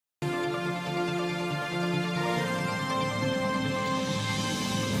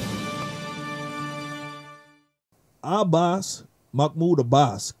Mahmoud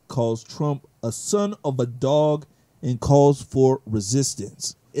Abbas calls Trump a son of a dog and calls for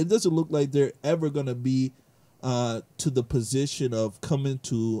resistance. It doesn't look like they're ever going to be to the position of coming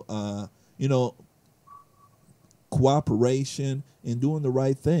to, cooperation and doing the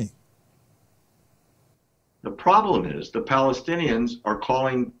right thing. The problem is the Palestinians are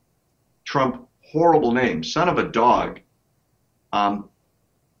calling Trump horrible names. Son of a dog.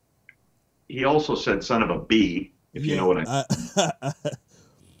 He also said son of a bee, if you know what I mean.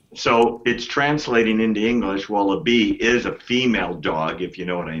 So it's translating into English, well, a bee is a female dog, if you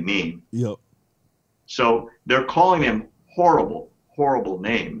know what I mean. Yep. So they're calling him horrible, horrible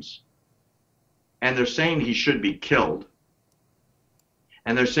names. And they're saying he should be killed.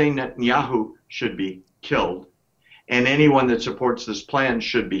 And they're saying Netanyahu should be killed. And anyone that supports this plan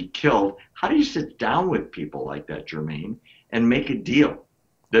should be killed. How do you sit down with people like that, Jermain, and make a deal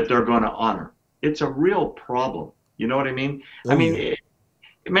that they're going to honor? It's a real problem. You know what I mean? Oh, I mean,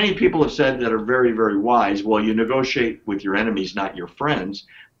 many people have said that are very, very wise, well, you negotiate with your enemies, not your friends,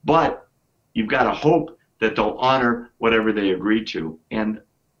 but you've got to hope that they'll honor whatever they agree to. And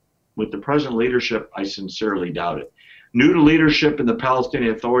with the present leadership, I sincerely doubt it. New leadership in the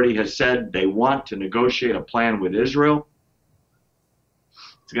Palestinian Authority has said they want to negotiate a plan with Israel.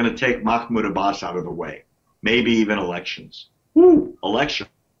 It's going to take Mahmoud Abbas out of the way. Maybe even elections. Woo, elections.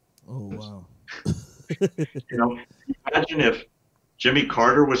 Oh, wow. You know, imagine if Jimmy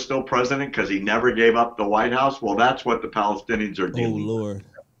Carter was still president because he never gave up the White House. Well, that's what the Palestinians are dealing with. Oh, Lord.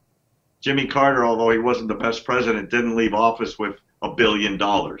 Jimmy Carter, although he wasn't the best president, didn't leave office with $1 billion.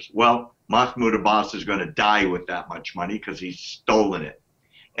 Well, Mahmoud Abbas is going to die with that much money because he's stolen it.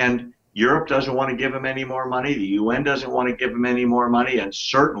 And Europe doesn't want to give him any more money. The UN doesn't want to give him any more money. And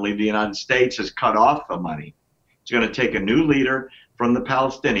certainly the United States has cut off the money. It's going to take a new leader from the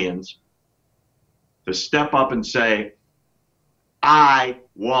Palestinians to step up and say, I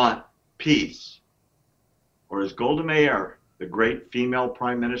want peace. Or as Golda Meir, the great female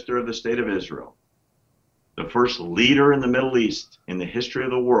prime minister of the state of Israel, the first leader in the Middle East in the history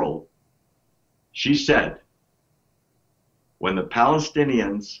of the world, she said, when the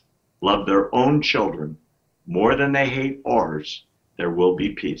Palestinians love their own children more than they hate ours, there will be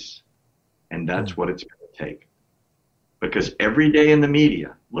peace. And that's what it's going to take. Because every day in the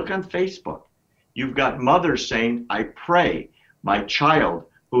media, look on Facebook, you've got mothers saying, I pray my child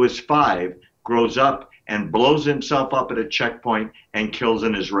who is 5 grows up and blows himself up at a checkpoint and kills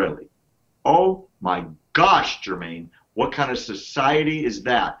an Israeli. Oh my gosh, Jermain, what kind of society is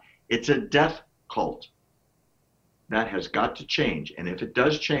that? It's a death cult. That has got to change. And if it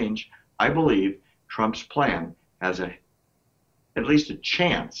does change, I believe Trump's plan has at least a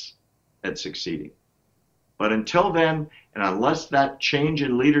chance at succeeding. But until then, and unless that change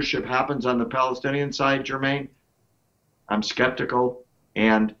in leadership happens on the Palestinian side, Jermain, I'm skeptical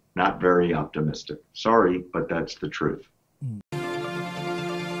and not very optimistic. Sorry, but that's the truth.